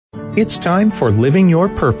It's time for Living Your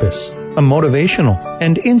Purpose, a motivational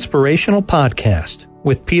and inspirational podcast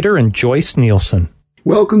with Peter and Joyce Nielsen.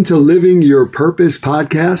 Welcome to Living Your Purpose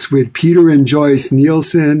podcast with Peter and Joyce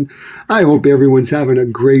Nielsen. I hope everyone's having a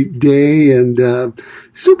great day and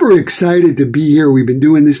super excited to be here. We've been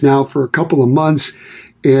doing this now for a couple of months,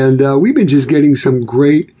 and we've been just getting some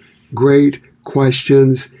great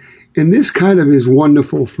questions. And this kind of is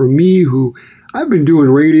wonderful for me, who I've been doing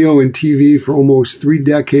radio and TV for almost 3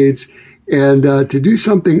 decades, and to do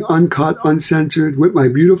something uncut, uncensored with my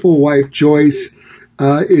beautiful wife, Joyce,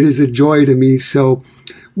 it is a joy to me. So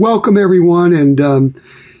welcome, everyone. And,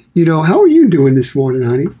 how are you doing this morning,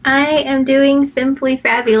 honey? I am doing simply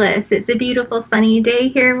fabulous. It's a beautiful sunny day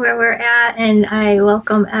here where we're at, and I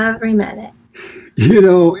welcome every minute.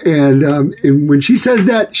 And when she says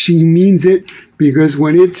that, she means it, because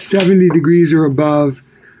when it's 70 degrees or above,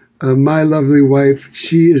 my lovely wife,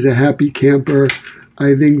 she is a happy camper.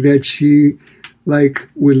 I think that she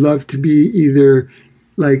would love to be either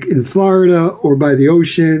in Florida or by the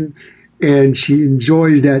ocean, and she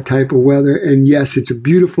enjoys that type of weather. And yes, it's a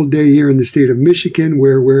beautiful day here in the state of Michigan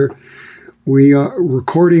where we are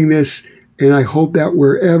recording this, and I hope that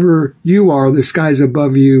wherever you are, the skies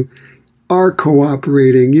above you are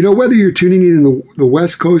cooperating. Whether you're tuning in the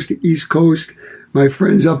West Coast, the East Coast, my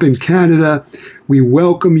friends up in Canada, we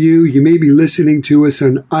welcome you. You may be listening to us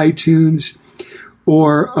on iTunes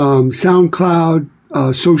or SoundCloud,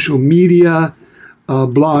 social media,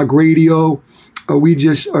 blog radio. We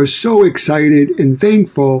just are so excited and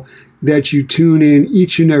thankful that you tune in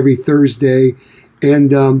each and every Thursday.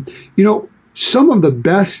 And, some of the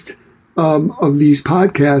best of these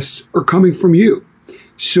podcasts are coming from you.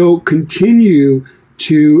 So continue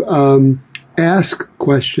to ask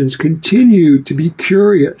questions, continue to be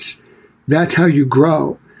curious. That's how you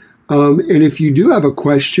grow. And if you do have a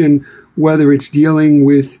question, whether it's dealing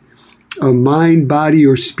with a mind, body,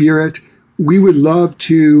 or spirit, we would love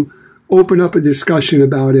to open up a discussion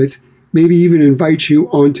about it, maybe even invite you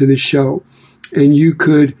onto the show. And you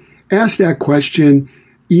could ask that question,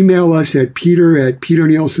 email us at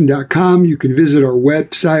peter@peternielsen.com. You can visit our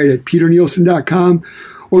website at peternielsen.com,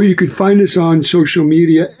 or you could find us on social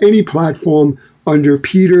media, any platform under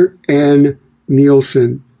Peter N.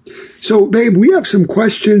 Nielsen. So, babe, we have some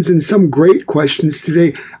questions and some great questions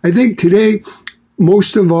today. I think today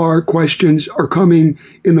most of our questions are coming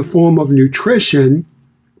in the form of nutrition.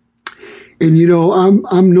 And,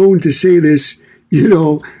 I'm known to say this,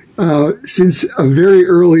 since a very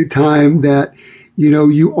early time that,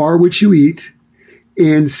 you are what you eat,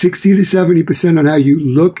 and 60 to 70% on how you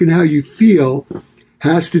look and how you feel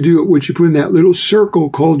has to do with what you put in that little circle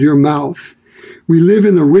called your mouth. We live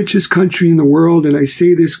in the richest country in the world, and I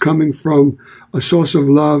say this coming from a source of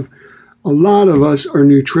love. A lot of us are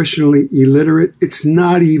nutritionally illiterate. It's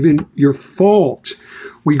not even your fault.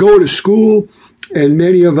 We go to school, and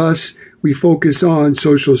many of us, we focus on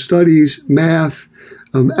social studies, math,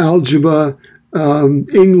 algebra,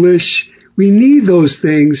 English. We need those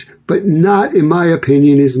things, but not, in my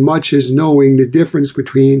opinion, as much as knowing the difference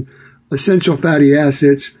between essential fatty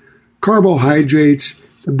acids, carbohydrates,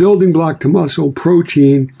 the building block to muscle,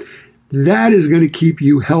 protein. That is going to keep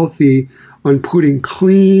you healthy on putting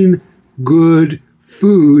clean, good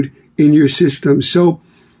food in your system. So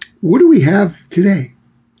what do we have today?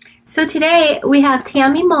 So today we have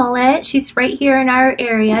Tammy Mullet. She's right here in our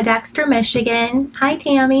area, Dexter, Michigan. Hi,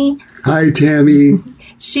 Tammy. Hi, Tammy.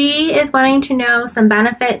 She is wanting to know some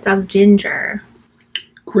benefits of ginger.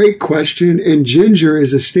 Great question. And ginger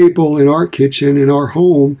is a staple in our kitchen, in our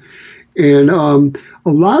home. And a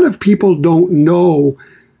lot of people don't know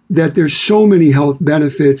that there's so many health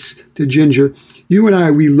benefits to ginger. You and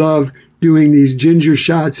I, we love doing these ginger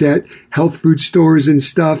shots at health food stores and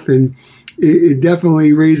stuff, and it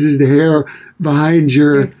definitely raises the hair behind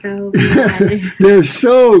your... They're so good. They're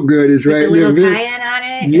so good, is right. With a little cayenne on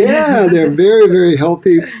it. Yeah, they're very, very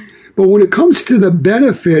healthy. But when it comes to the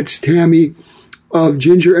benefits, Tammy, of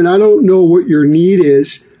ginger, and I don't know what your need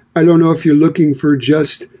is. I don't know if you're looking for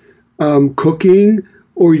just cooking,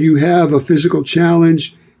 or you have a physical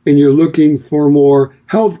challenge and you're looking for more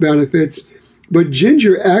health benefits. But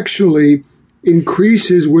ginger actually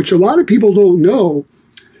increases, which a lot of people don't know,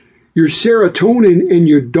 your serotonin and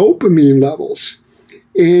your dopamine levels.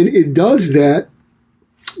 And it does that,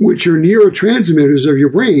 which are neurotransmitters of your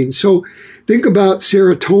brain. So think about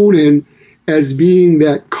serotonin as being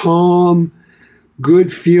that calm,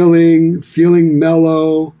 good feeling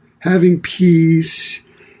mellow, having peace.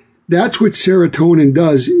 That's what serotonin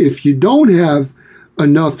does. If you don't have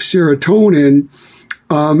enough serotonin,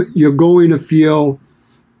 you're going to feel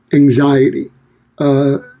anxiety.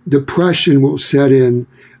 Depression will set in.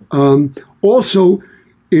 Also,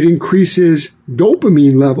 it increases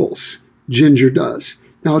dopamine levels, ginger does.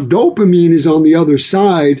 Now, dopamine is on the other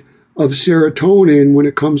side of serotonin when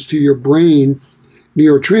it comes to your brain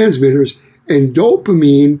neurotransmitters, and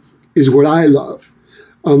dopamine is what I love.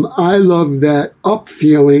 I love that up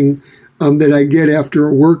feeling that I get after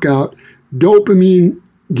a workout. Dopamine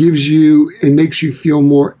gives you and makes you feel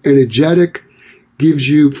more energetic, gives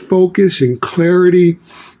you focus and clarity.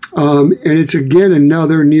 And it's, again,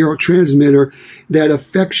 another neurotransmitter that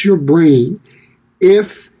affects your brain.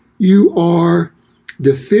 If you are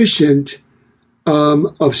deficient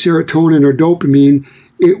of serotonin or dopamine,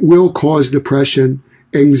 it will cause depression,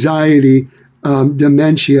 anxiety,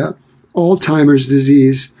 dementia, Alzheimer's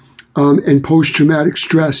disease, and post-traumatic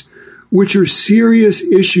stress, which are serious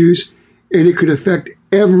issues, and it could affect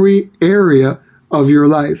every area of your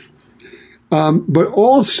life. But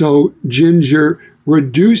also, ginger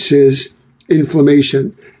reduces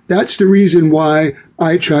inflammation. That's the reason why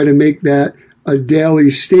I try to make that a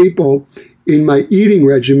daily staple in my eating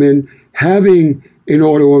regimen. Having an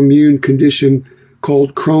autoimmune condition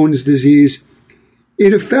called Crohn's disease,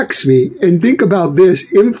 it affects me. And think about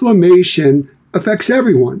this, inflammation affects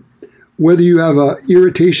everyone. Whether you have an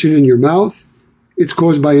irritation in your mouth, it's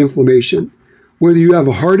caused by inflammation. Whether you have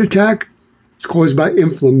a heart attack, it's caused by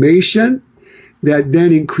inflammation that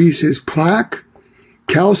then increases plaque,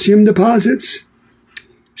 calcium deposits,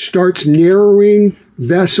 starts narrowing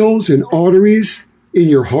vessels and arteries in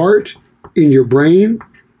your heart, in your brain,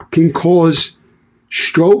 can cause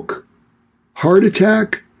stroke, heart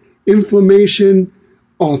attack, inflammation,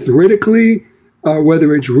 arthritically,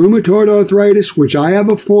 whether it's rheumatoid arthritis, which I have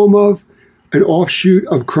a form of, an offshoot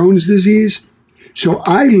of Crohn's disease. So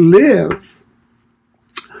I live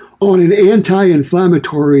on an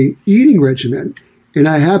anti-inflammatory eating regimen, and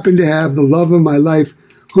I happen to have the love of my life,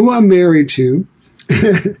 who I'm married to,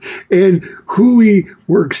 and who we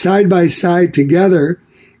work side by side together.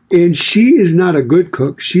 And she is not a good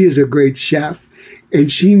cook. She is a great chef. And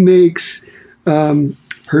she makes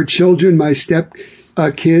her children, my step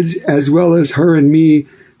kids, as well as her and me,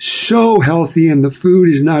 so healthy. And the food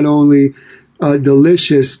is not only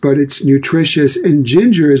delicious, but it's nutritious. And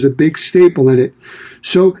ginger is a big staple in it.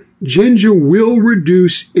 So ginger will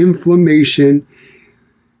reduce inflammation.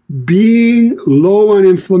 Being low on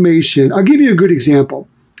inflammation, I'll give you a good example.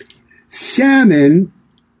 Salmon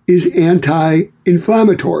is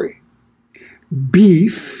anti-inflammatory.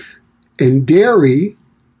 Beef and dairy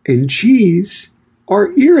and cheese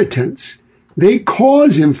are irritants. They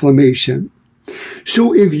cause inflammation.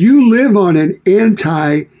 So if you live on an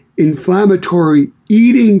anti-inflammatory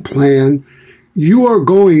eating plan, you are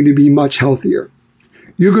going to be much healthier.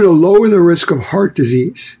 You're going to lower the risk of heart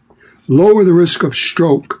disease, lower the risk of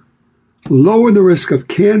stroke, lower the risk of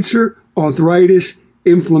cancer, arthritis,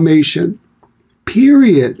 inflammation.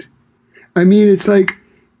 Period. I mean, it's like,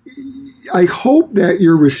 I hope that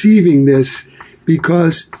you're receiving this,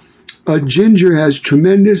 because ginger has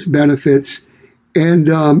tremendous benefits, and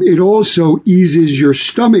it also eases your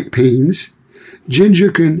stomach pains.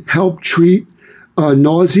 Ginger can help treat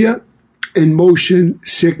nausea and motion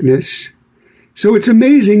sickness. So it's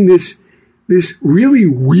amazing, this really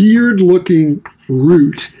weird looking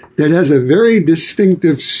root that has a very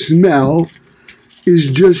distinctive smell is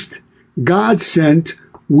just God sent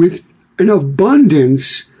with an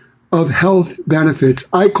abundance of health benefits.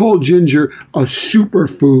 I call ginger a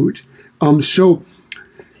superfood. So,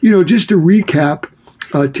 just to recap,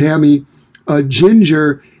 Tammy,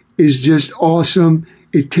 ginger is just awesome.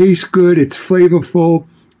 It tastes good. It's flavorful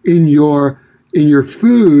in your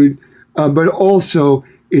food, but also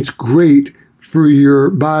it's great for your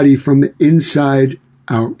body from the inside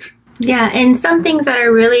out. Yeah, and some things that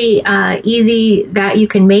are really easy that you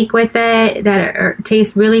can make with it that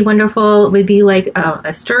taste really wonderful would be like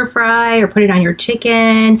a stir fry, or put it on your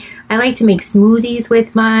chicken. I like to make smoothies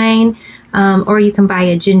with mine, or you can buy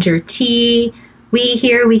a ginger tea.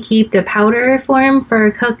 We keep the powder form for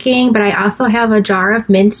cooking, but I also have a jar of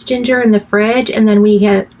minced ginger in the fridge, and then we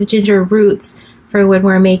have ginger roots for when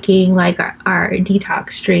we're making like our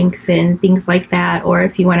detox drinks and things like that, or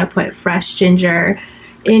if you want to put fresh ginger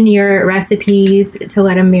in your recipes to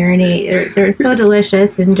let them marinate. They're so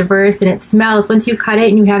delicious and diverse, and it smells, once you cut it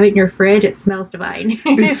and you have it in your fridge, it smells divine.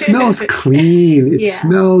 It smells clean. It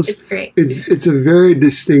smells, it's great. It's a very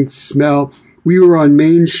distinct smell. We were on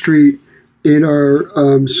Main Street in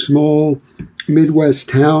our small Midwest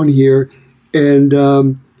town here,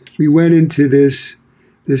 and we went into this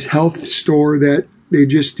health store that they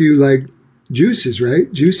just do like juices,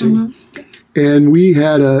 right? Juicing. Mm-hmm. And we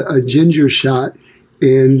had a ginger shot.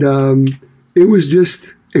 And it was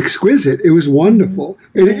just exquisite. It was wonderful.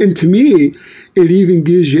 And to me, it even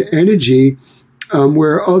gives you energy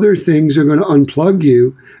where other things are going to unplug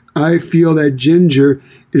you. I feel that ginger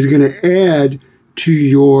is going to add to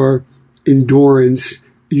your endurance,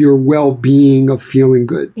 your well-being of feeling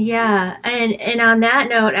good. Yeah. And on that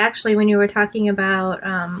note, actually, when you were talking about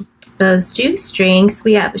those juice drinks,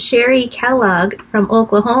 we have Sherry Kellogg from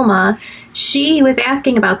Oklahoma. She was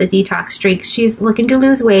asking about the detox drinks. She's looking to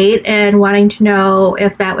lose weight and wanting to know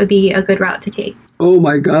if that would be a good route to take. Oh,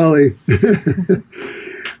 my golly.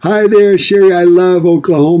 Hi there, Sherry. I love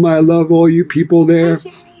Oklahoma. I love all you people there.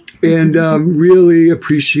 Hi, and really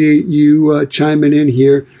appreciate you chiming in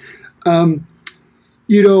here.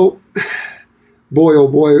 You know, boy, oh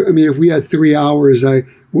boy, I mean, if we had 3 hours, I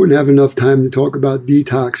wouldn't have enough time to talk about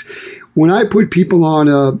detox. When I put people on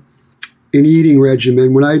an eating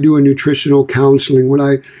regimen, when I do a nutritional counseling, when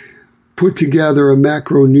I put together a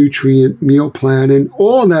macronutrient meal plan, and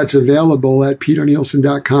all that's available at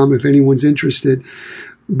peternielsen.com if anyone's interested.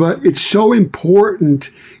 But it's so important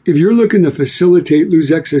if you're looking to facilitate,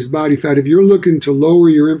 lose excess body fat, if you're looking to lower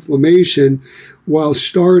your inflammation while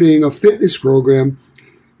starting a fitness program,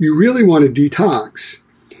 you really want to detox.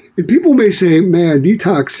 And people may say, man,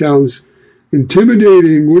 detox sounds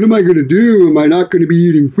intimidating. What am I going to do? Am I not going to be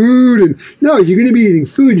eating food? And no, you're going to be eating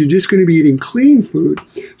food. You're just going to be eating clean food.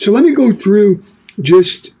 So let me go through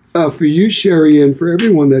just for you, Sherry, and for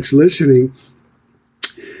everyone that's listening.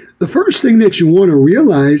 The first thing that you want to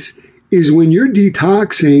realize is when you're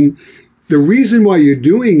detoxing, the reason why you're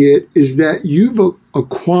doing it is that you've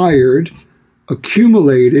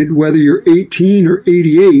accumulated, whether you're 18 or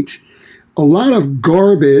 88, a lot of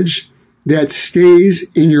garbage that stays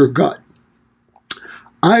in your gut.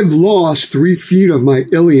 I've lost 3 feet of my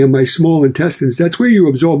ileum, my small intestines. That's where you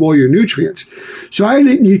absorb all your nutrients. So I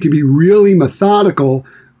didn't need to be really methodical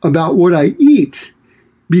about what I eat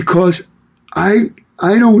because I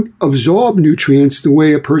don't absorb nutrients the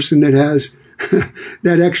way a person that has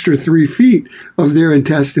that extra 3 feet of their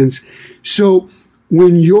intestines. So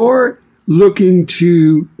when you're looking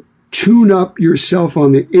to tune up yourself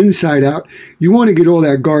on the inside out, you want to get all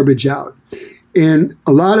that garbage out. And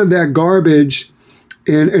a lot of that garbage,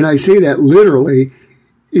 and I say that literally,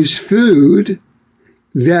 is food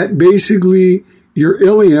that basically your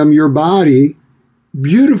ileum, your body,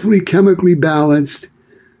 beautifully chemically balanced,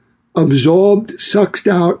 absorbed, sucked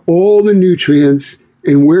out all the nutrients,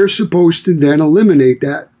 and we're supposed to then eliminate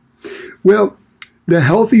that. Well, a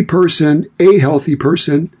healthy person,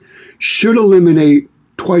 should eliminate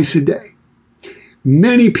twice a day.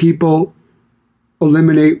 Many people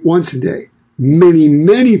eliminate once a day.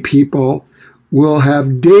 Many people will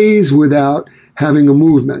have days without having a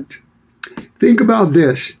movement. Think about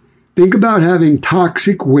this. Think about having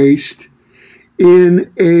toxic waste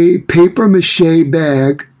in a paper mache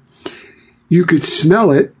bag. You could smell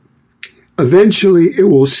it. Eventually, it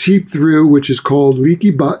will seep through, which is called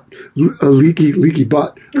leaky gut.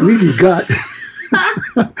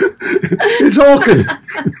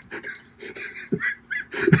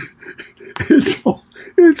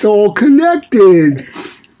 It's all connected.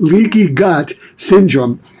 Leaky gut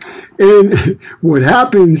syndrome. And what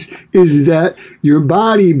happens is that your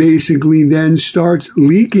body basically then starts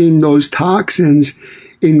leaking those toxins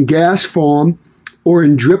in gas form or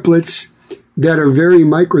in driplets that are very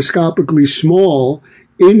microscopically small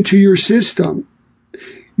into your system.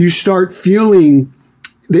 You start feeling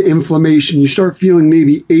the inflammation. You start feeling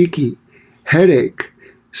maybe achy, headache.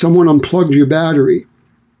 Someone unplugged your battery,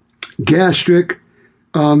 gastric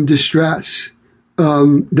distress,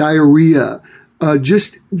 diarrhea,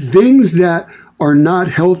 just things that are not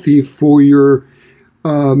healthy for your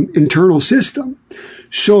internal system.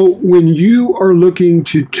 So when you are looking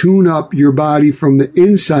to tune up your body from the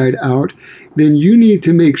inside out, then you need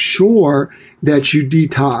to make sure that you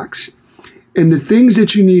detox. And the things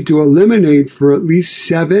that you need to eliminate for at least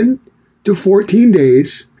 7 to 14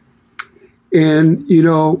 days, and you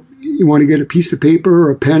want to get a piece of paper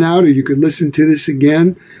or a pen out, or you could listen to this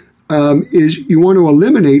again, is you want to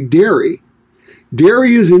eliminate dairy.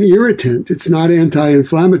 Dairy is an irritant. It's not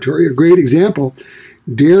anti-inflammatory. A great example,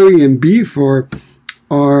 dairy and beef are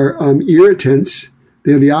irritants.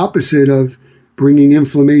 They're the opposite of bringing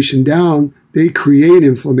inflammation down. They create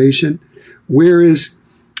inflammation. Whereas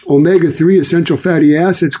omega-3 essential fatty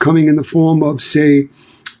acids coming in the form of, say,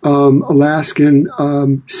 Alaskan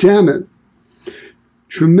salmon,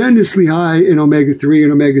 tremendously high in omega-3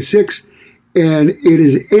 and omega-6, and it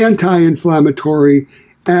is anti-inflammatory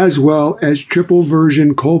as well as triple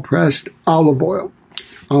virgin cold-pressed olive oil.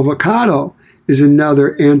 Avocado is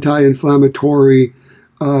another anti-inflammatory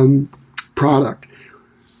product.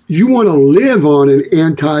 you want to live on an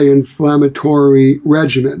anti-inflammatory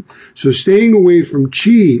regimen. So staying away from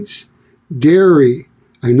cheese, dairy,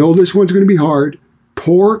 I know this one's going to be hard,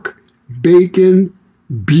 pork, bacon,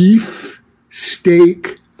 beef,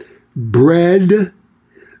 steak, bread,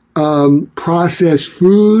 processed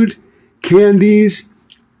food, candies,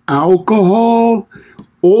 alcohol.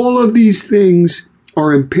 All of these things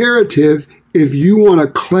are imperative if you want to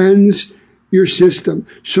cleanse your system.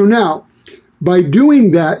 So now, by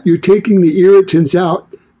doing that, you're taking the irritants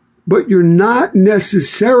out, but you're not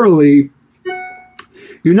necessarily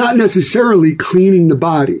cleaning the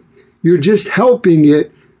body. You're just helping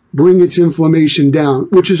it bring its inflammation down,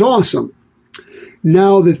 which is awesome.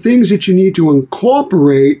 Now, the things that you need to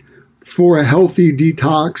incorporate for a healthy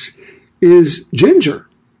detox is ginger.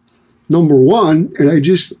 Number one, and I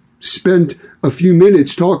just spent a few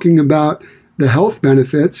minutes talking about the health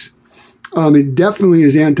benefits. It definitely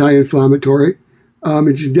is anti-inflammatory.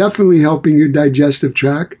 It's definitely helping your digestive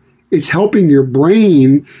tract. It's helping your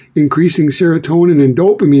brain, increasing serotonin and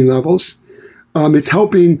dopamine levels. It's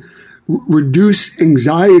helping reduce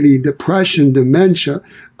anxiety, depression, dementia,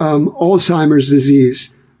 Alzheimer's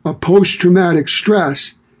disease, post-traumatic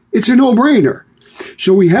stress. It's a no-brainer.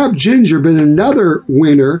 So we have ginger, but another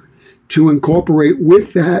winner to incorporate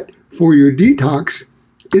with that for your detox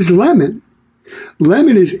is lemon.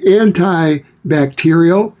 Lemon is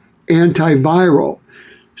antibacterial, antiviral.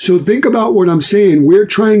 So think about what I'm saying. We're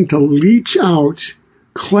trying to leach out,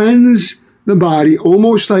 cleanse the body,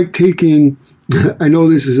 almost like taking, I know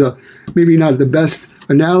this is maybe not the best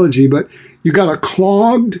analogy, but you got a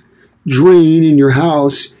clogged drain in your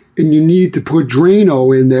house and you need to put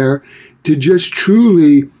Drano in there to just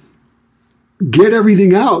truly get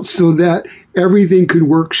everything out so that everything could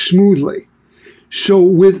work smoothly. So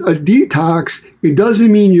with a detox, it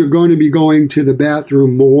doesn't mean you're going to be going to the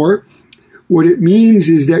bathroom more. What it means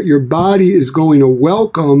is that your body is going to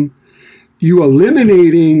welcome you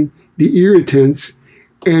eliminating the irritants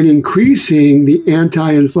and increasing the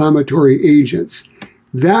anti-inflammatory agents.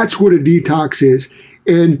 That's what a detox is.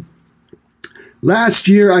 And last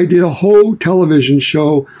year, I did a whole television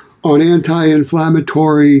show on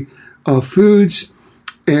anti-inflammatory foods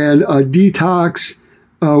and a detox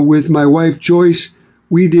with my wife, Joyce.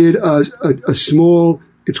 We did a small,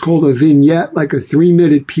 it's called a vignette, like a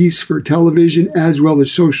 3-minute piece for television, as well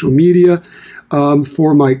as social media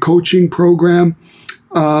for my coaching program.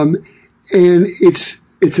 And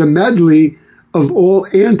it's a medley of all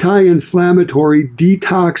anti-inflammatory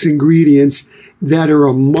detox ingredients that are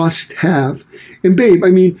a must-have. And babe, I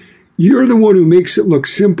mean, you're the one who makes it look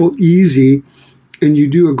simple, easy, and you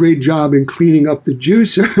do a great job in cleaning up the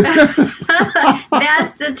juicer.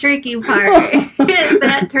 That's the tricky part. Is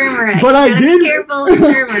that turmeric. But I did. Be careful with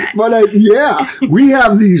turmeric. But we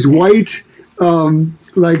have these white,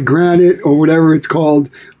 like granite or whatever it's called,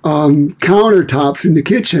 countertops in the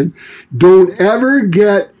kitchen. Don't ever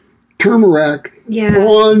get turmeric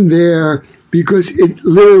on there because it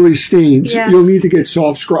literally stains. Yeah. You'll need to get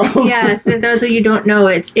soft scrub. Yes, and those of you who don't know,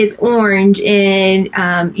 it's orange, and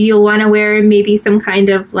you'll want to wear maybe some kind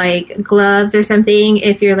of like gloves or something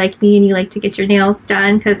if you're like me and you like to get your nails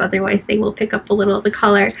done, because otherwise they will pick up a little of the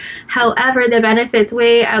color. However, the benefits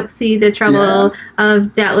way outweigh the trouble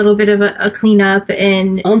of that little bit of a cleanup.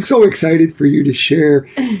 And I'm so excited for you to share.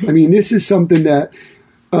 I mean, this is something that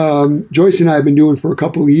Joyce and I have been doing for a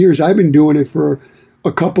couple of years. I've been doing it for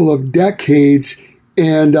a couple of decades,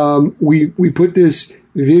 and we put this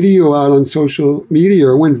video out on social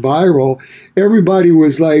media. It went viral. Everybody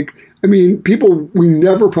was like, I mean, people we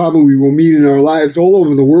never probably will meet in our lives all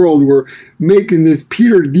over the world were making this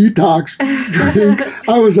Peter Detox drink.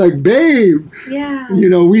 I was like, babe,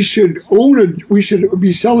 we should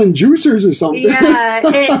be selling juicers or something.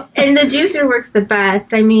 Yeah, and the juicer works the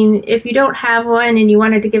best. I mean, if you don't have one and you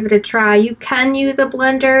wanted to give it a try, you can use a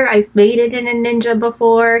blender. I've made it in a Ninja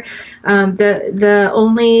before. The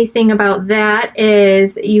only thing about that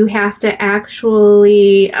is you have to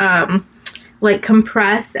actually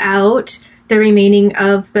compress out the remaining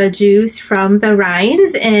of the juice from the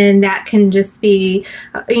rinds, and that can just be,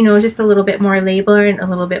 just a little bit more labor and a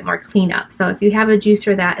little bit more cleanup. So if you have a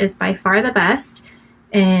juicer, that is by far the best.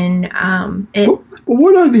 And but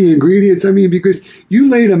what are the ingredients? I mean, because you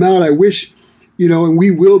laid them out. I wish, and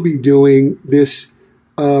we will be doing this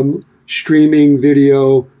streaming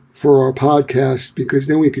video for our podcast, because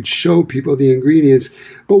then we could show people the ingredients.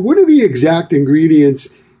 But what are the exact ingredients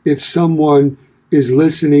if someone is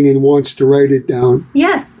listening and wants to write it down?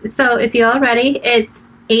 Yes. So if you're all ready, it's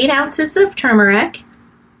 8 ounces of turmeric.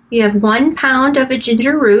 You have 1 pound of a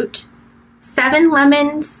ginger root, 7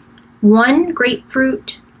 lemons, 1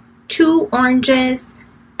 grapefruit, 2 oranges,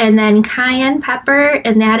 and then cayenne pepper,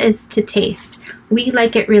 and that is to taste. We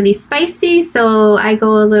like it really spicy, so I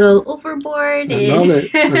go a little overboard. I love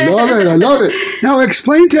it. I love it. Now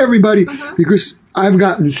explain to everybody, because I've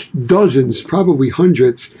gotten dozens, probably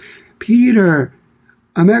hundreds. Peter,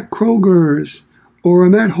 I'm at Kroger's or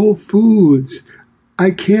I'm at Whole Foods.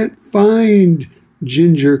 I can't find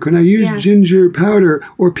ginger. Can I use ginger powder?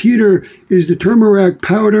 Or Peter, is the turmeric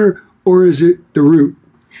powder or is it the root?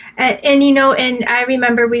 And I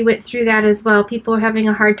remember we went through that as well. People were having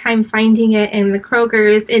a hard time finding it in the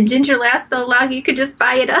Kroger's, and ginger lasts so long you could just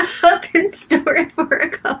buy it up and store it for a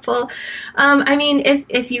couple.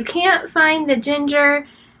 If you can't find the ginger,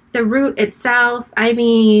 the root itself,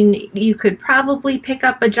 you could probably pick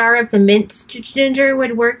up a jar of the minced ginger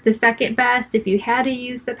would work the second best. If you had to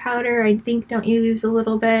use the powder, I think, don't you lose a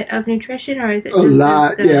little bit of nutrition, or is it just a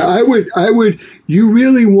lot? Yeah, I would. You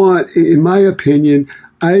really want, in my opinion,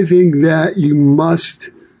 I think that you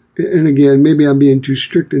must, and again, maybe I'm being too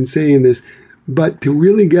strict in saying this, but to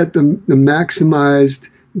really get the maximized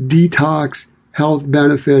detox health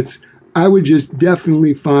benefits, I would just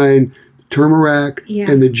definitely find turmeric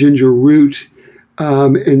and the ginger root,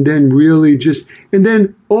 and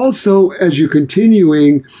then also as you're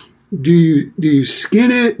continuing, do you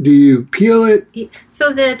skin it? Do you peel it?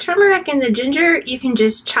 So the turmeric and the ginger, you can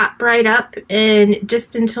just chop right up and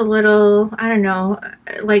just into little, I don't know,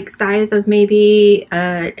 like size of maybe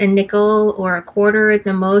a nickel or a quarter at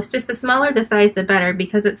the most. Just the smaller the size, the better,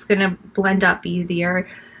 because it's going to blend up easier.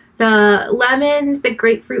 The lemons, the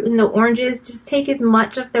grapefruit, and the oranges, just take as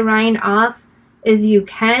much of the rind off as you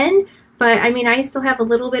can. But, I still have a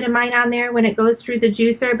little bit of mine on there when it goes through the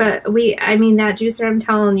juicer. But that juicer, I'm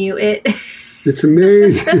telling you, it's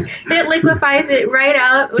amazing. It liquefies it right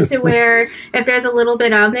up to where if there's a little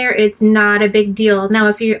bit on there, it's not a big deal. Now,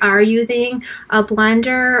 if you are using a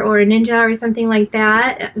blender or a Ninja or something like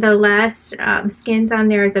that, the less skins on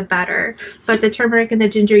there, the better. But the turmeric and the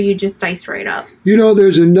ginger, you just dice right up.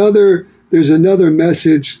 There's another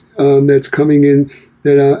message that's coming in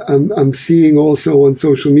that I'm seeing also on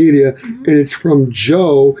social media, and it's from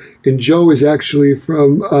Joe, and Joe is actually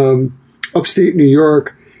from upstate New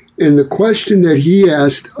York. And the question that he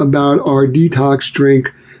asked about our detox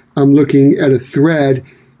drink, I'm looking at a thread,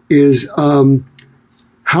 is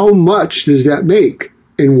how much does that make,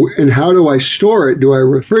 and how do I store it? Do I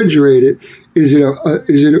refrigerate it? Is it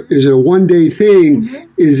a 1 day thing? Mm-hmm.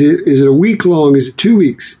 Is it a week long? Is it 2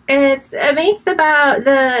 weeks? It makes about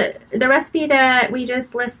the recipe that we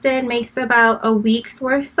just listed makes about a week's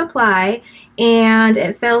worth supply, and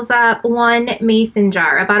it fills up one mason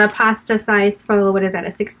jar, about a pasta size full. What is that? A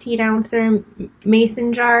 16-ounce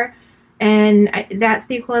mason jar, and that's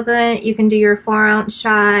the equivalent. You can do your 4-ounce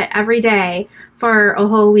shot every day for a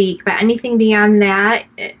whole week, but anything beyond that,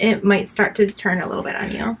 it might start to turn a little bit on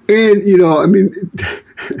you. And,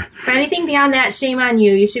 For anything beyond that, shame on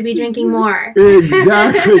you. You should be drinking more.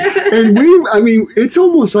 Exactly. And it's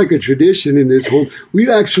almost like a tradition in this home. We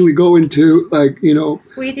actually go into,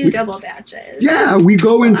 we do double batches. Yeah, we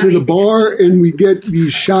go into the bar and we get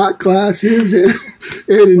these shot glasses, and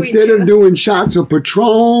instead of doing shots of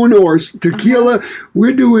Patron or tequila,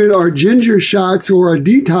 we're doing our ginger shots or our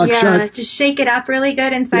detox shots. Just shake it up really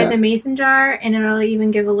good inside the mason jar, and it'll even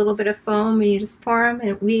give a little bit of foam, and you just pour them.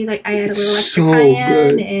 And I add a little extra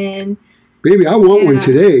cayenne, and baby, I want one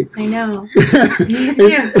today. I know. Me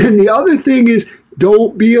too. And the other thing is,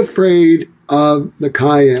 don't be afraid of the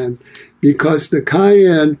cayenne, because the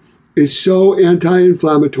cayenne is so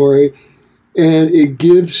anti-inflammatory, and it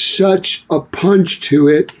gives such a punch to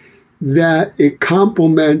it that it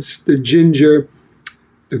complements the ginger,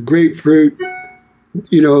 the grapefruit,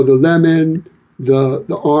 the lemon, the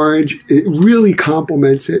orange. It really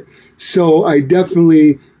complements it. So I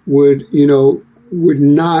definitely would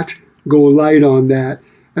not go light on that.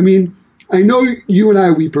 I know you and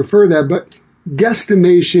I, we prefer that, but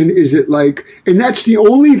guesstimation, is it and that's the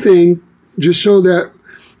only thing, just so that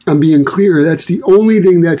I'm being clear, that's the only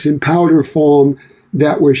thing that's in powder form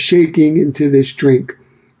that we're shaking into this drink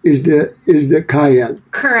is the cayenne.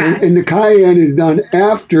 Correct. And the cayenne is done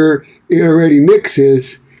after it already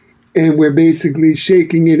mixes, and we're basically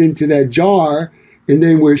shaking it into that jar, and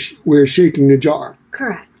then we're shaking the jar.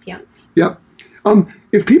 Correct. Yep. Yep.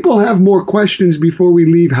 If people have more questions before we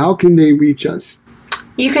leave, how can they reach us?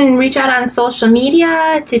 You can reach out on social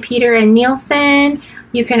media to Peter and Nielsen.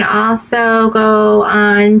 You can also go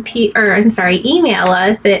on email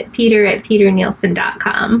us at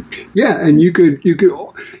peter@peternielsen.com. Yeah, and you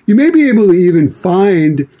may be able to even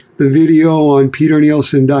find the video on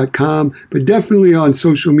peternielsen.com, but definitely on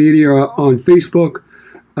social media, on Facebook,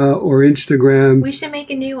 or Instagram. We should make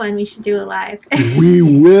a new one. We should do it live. We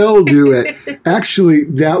will do it. Actually,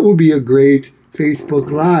 that will be a great Facebook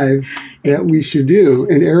Live that we should do,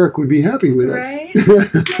 and Eric would be happy with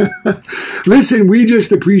us. Listen, we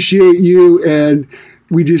just appreciate you, and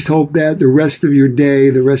we just hope that the rest of your day,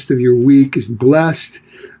 the rest of your week is blessed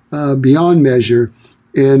beyond measure.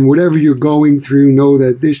 And whatever you're going through, know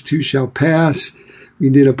that this too shall pass. We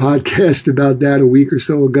did a podcast about that a week or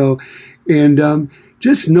so ago. And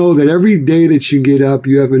just know that every day that you get up,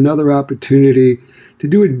 you have another opportunity to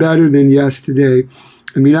do it better than yesterday.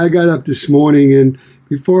 I mean, I got up this morning, and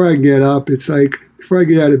before I get up, it's like, before I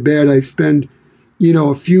get out of bed, I spend,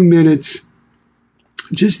 a few minutes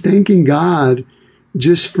just thanking God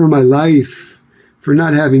just for my life, for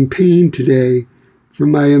not having pain today, for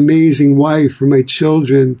my amazing wife, for my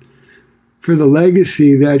children, for the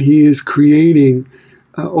legacy that He is creating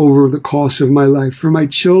over the course of my life, for my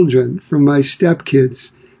children, for my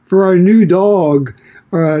stepkids, for our new dog,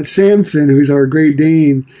 Samson, who's our Great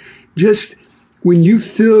Dane. Just when you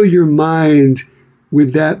fill your mind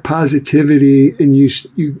with that positivity and you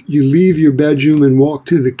leave your bedroom and walk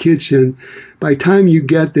to the kitchen, by the time you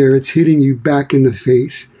get there, it's hitting you back in the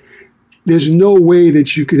face. There's no way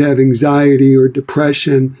that you could have anxiety or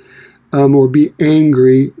depression or be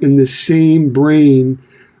angry in the same brain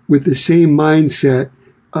with the same mindset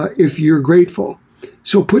if you're grateful.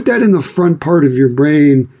 So put that in the front part of your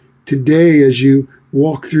brain today as you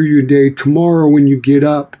walk through your day. Tomorrow when you get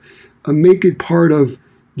up, make it part of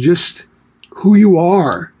just who you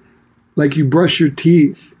are. Like you brush your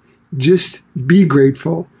teeth, just be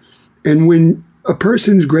grateful. And when a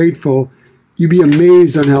person's grateful, you'd be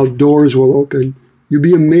amazed on how doors will open. You'll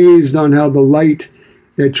be amazed on how the light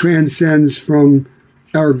that transcends from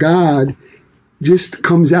our God just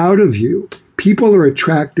comes out of you. People are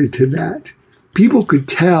attracted to that. People could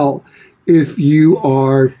tell if you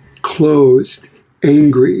are closed,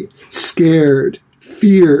 angry, scared,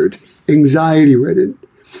 feared, anxiety-ridden.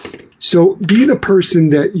 So be the person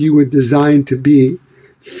that you were designed to be.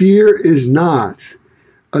 Fear is not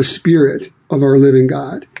a spirit of our living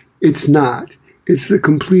God. It's not. It's the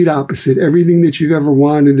complete opposite. Everything that you've ever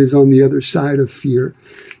wanted is on the other side of fear.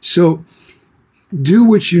 So do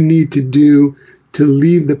what you need to do to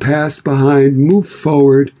leave the past behind, move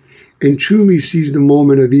forward, and truly seize the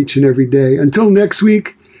moment of each and every day. Until next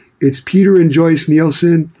week, it's Peter and Joyce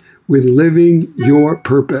Nielsen with Living Your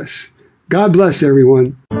Purpose. God bless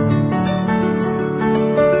everyone.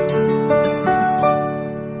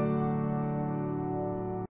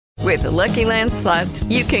 With the Lucky Land Slots,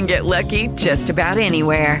 you can get lucky just about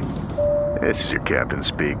anywhere. This is your captain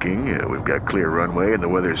speaking. We've got clear runway and the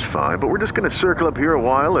weather's fine, but we're just going to circle up here a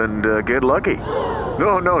while and get lucky.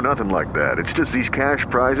 No, nothing like that. It's just these cash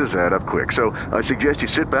prizes add up quick. So I suggest you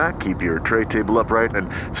sit back, keep your tray table upright, and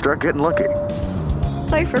start getting lucky.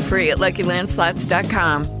 Play for free at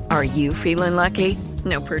LuckyLandSlots.com. Are you feeling lucky?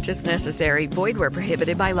 No purchase necessary. Void where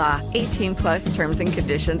prohibited by law. 18+ terms and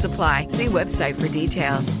conditions apply. See website for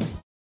details.